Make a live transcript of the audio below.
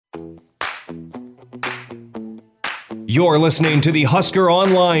You're listening to the Husker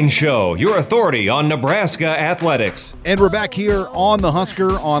Online Show, your authority on Nebraska athletics. And we're back here on the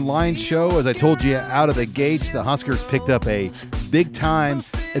Husker Online Show. As I told you out of the gates, the Huskers picked up a big-time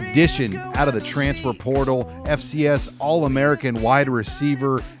addition out of the transfer portal, FCS All-American wide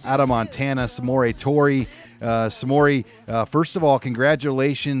receiver out of Montana, Samori Toure. Samori, first of all,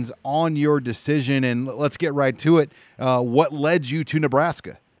 congratulations on your decision, and let's get right to it. What led you to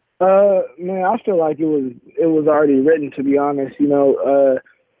Nebraska? Man, I feel like it was already written, to be honest.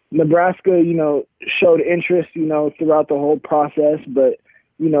 Nebraska, showed interest, throughout the whole process, but,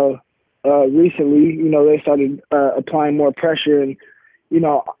 recently, they started applying more pressure, and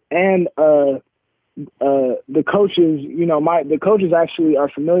the coaches, the coaches actually are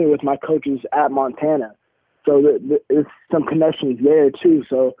familiar with my coaches at Montana, so there's some connections there too.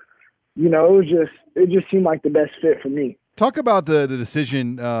 So, it just seemed like the best fit for me. Talk about the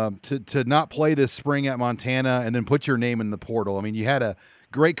decision to not play this spring at Montana and then put your name in the portal. I mean, you had a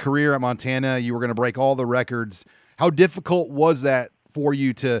great career at Montana. You were going to break all the records. How difficult was that for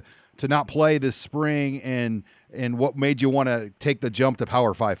you to not play this spring, and what made you want to take the jump to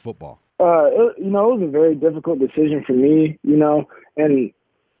Power 5 football? It was a very difficult decision for me, and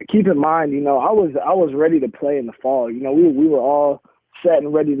keep in mind, I was ready to play in the fall. We were all set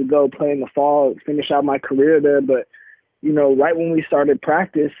and ready to go play in the fall, finish out my career there, but right when we started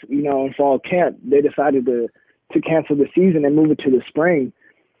practice, in fall camp, they decided to cancel the season and move it to the spring.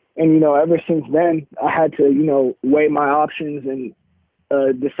 And, ever since then, I had to, weigh my options and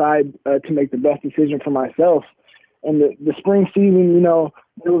decide to make the best decision for myself. And the spring season,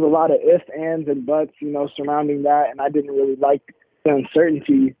 there was a lot of ifs, ands, and buts, surrounding that. And I didn't really like the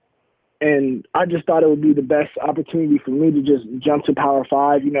uncertainty. And I just thought it would be the best opportunity for me to just jump to Power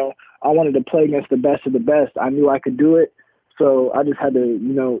 5. I wanted to play against the best of the best. I knew I could do it. So I just had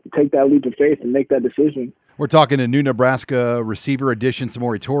to, take that leap of faith and make that decision. We're talking to new Nebraska receiver addition,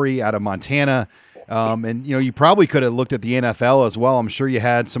 Samori Toure out of Montana. And, you probably could have looked at the NFL as well. I'm sure you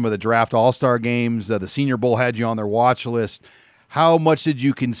had some of the draft all-star games. The Senior Bowl had you on their watch list. How much did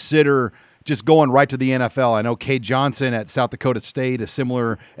you consider just going right to the NFL? I know Cade Johnson at South Dakota State, a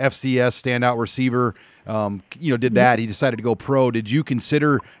similar FCS standout receiver, did that. He decided to go pro. Did you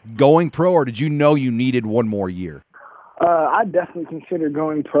consider going pro, or did you know you needed one more year? I definitely considered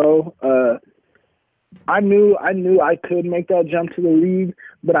going pro. I knew I could make that jump to the league,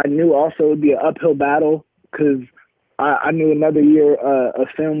 but I knew also it would be an uphill battle because I knew another year of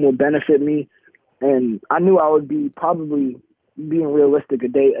film would benefit me, and I knew I would be probably, being realistic, a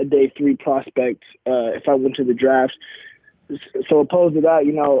day 3 prospect if I went to the draft. So opposed to that,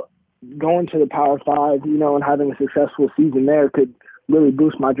 going to the Power 5, and having a successful season there could really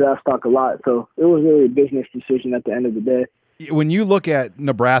boost my draft stock a lot. So it was really a business decision at the end of the day. When you look at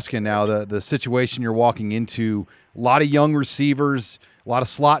Nebraska now, the situation you're walking into, a lot of young receivers, a lot of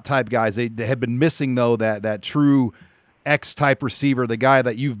slot type guys. They have been missing, though, that true X-type receiver, the guy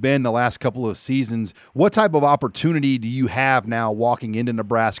that you've been the last couple of seasons. What type of opportunity do you have now walking into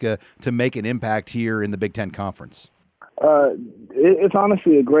Nebraska to make an impact here in the Big Ten Conference? It's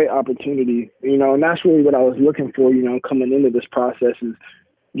honestly a great opportunity, and that's really what I was looking for, coming into this process, is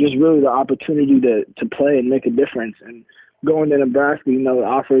just really the opportunity to play and make a difference. And going to Nebraska, it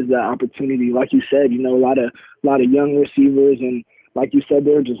offers that opportunity. Like you said, a lot of young receivers, and like you said,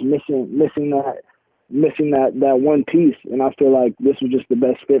 they're just missing that one piece. And I feel like this was just the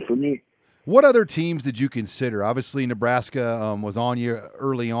best fit for me. What other teams did you consider? Obviously, Nebraska was on you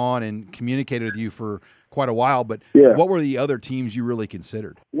early on and communicated with you for quite a while, but yeah. What were the other teams you really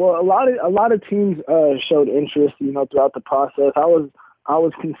considered? Well, a lot of teams showed interest, throughout the process. I was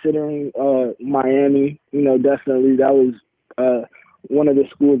considering Miami, definitely. That was one of the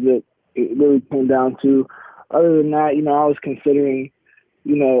schools that it really came down to. Other than that, I was considering,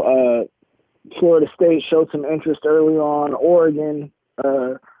 Florida State showed some interest early on, Oregon,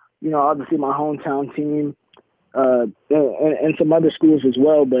 obviously my hometown team, and some other schools as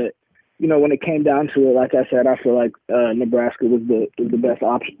well. But, when it came down to it, like I said, I feel like Nebraska was the best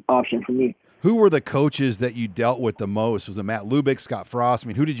option for me. Who were the coaches that you dealt with the most? Was it Matt Lubick, Scott Frost? I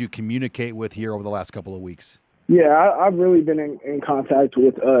mean, who did you communicate with here over the last couple of weeks? Yeah, I've really been in contact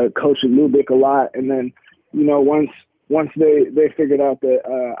with Coach Lubick a lot. And then, once they figured out that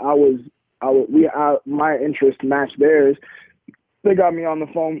my interest matched theirs, they got me on the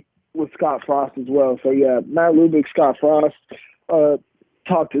phone with Scott Frost as well. So, yeah, Matt Lubick, Scott Frost,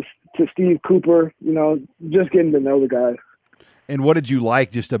 talked to Steve Cooper, just getting to know the guys. And what did you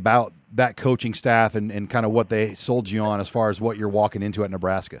like just about that coaching staff and kind of what they sold you on as far as what you're walking into at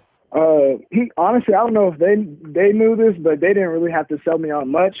Nebraska? Honestly, I don't know if they knew this, but they didn't really have to sell me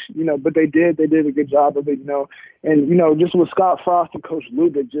on much, but they did. They did a good job of it, And, just with Scott Frost and Coach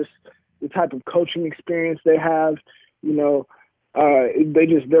Lubick, just the type of coaching experience they have, their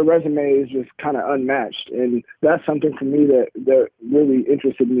resume is just kind of unmatched. And that's something for me that really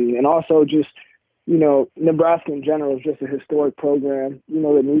interested me. And also just, Nebraska in general is just a historic program,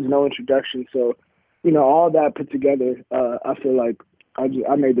 that needs no introduction. So, all that put together, I feel like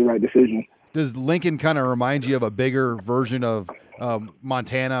I made the right decision. Does Lincoln kind of remind you of a bigger version of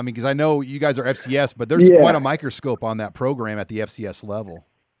Montana? I mean, because I know you guys are FCS, but there's quite a microscope on that program at the FCS level.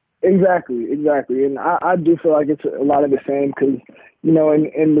 Exactly. And I do feel like it's a lot of the same because,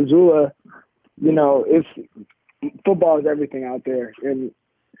 in Missoula, it's football is everything out there. And,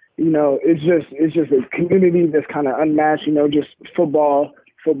 it's just a community that's kind of unmatched, just football.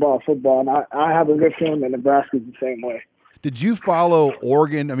 And I have a good feeling that Nebraska's the same way. Did you follow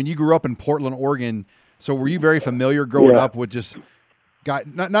Oregon? I mean, you grew up in Portland, Oregon. So were you very familiar growing up with just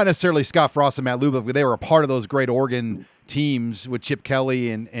not necessarily Scott Frost and Matt Lubick, but they were a part of those great Oregon teams with Chip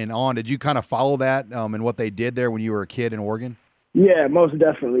Kelly and on. Did you kind of follow that and what they did there when you were a kid in Oregon? Yeah, most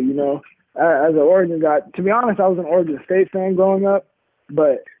definitely. As an Oregon guy, to be honest, I was an Oregon State fan growing up,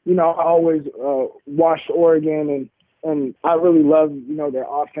 but, I always watched Oregon and I really loved, their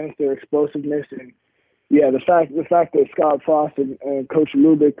offense, their explosiveness. And, the fact that Scott Frost and Coach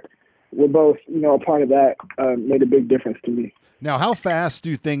Lubick were both, a part of that made a big difference to me. Now, how fast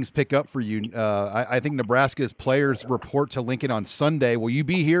do things pick up for you? I think Nebraska's players report to Lincoln on Sunday. Will you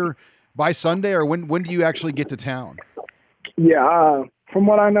be here by Sunday, or when do you actually get to town? Yeah, from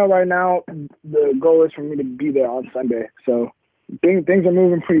what I know right now, the goal is for me to be there on Sunday. So things are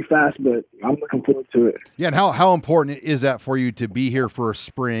moving pretty fast, but I'm looking forward to it. Yeah, and how important is that for you to be here for a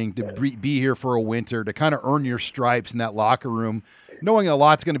spring, to be here for a winter, to kind of earn your stripes in that locker room, knowing a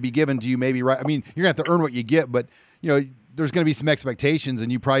lot's going to be given to you maybe, right? I mean, you're going to have to earn what you get, but, there's going to be some expectations,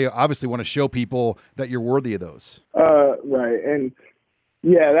 and you probably obviously want to show people that you're worthy of those. Right. And,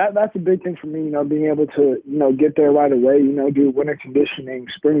 that's a big thing for me, being able to, get there right away, do winter conditioning,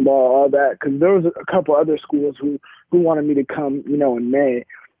 spring ball, all that. Because there was a couple other schools who wanted me to come, in May.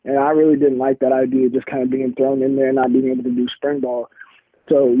 And I really didn't like that idea, just kind of being thrown in there and not being able to do spring ball.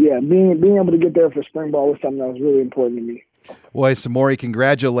 So, being able to get there for spring ball was something that was really important to me. Well, Samori,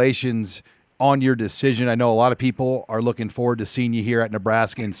 congratulations on your decision. I know a lot of people are looking forward to seeing you here at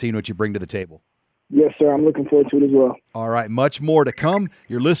Nebraska and seeing what you bring to the table. Yes, sir. I'm looking forward to it as well. All right. Much more to come.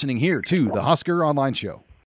 You're listening here to the Husker Online Show.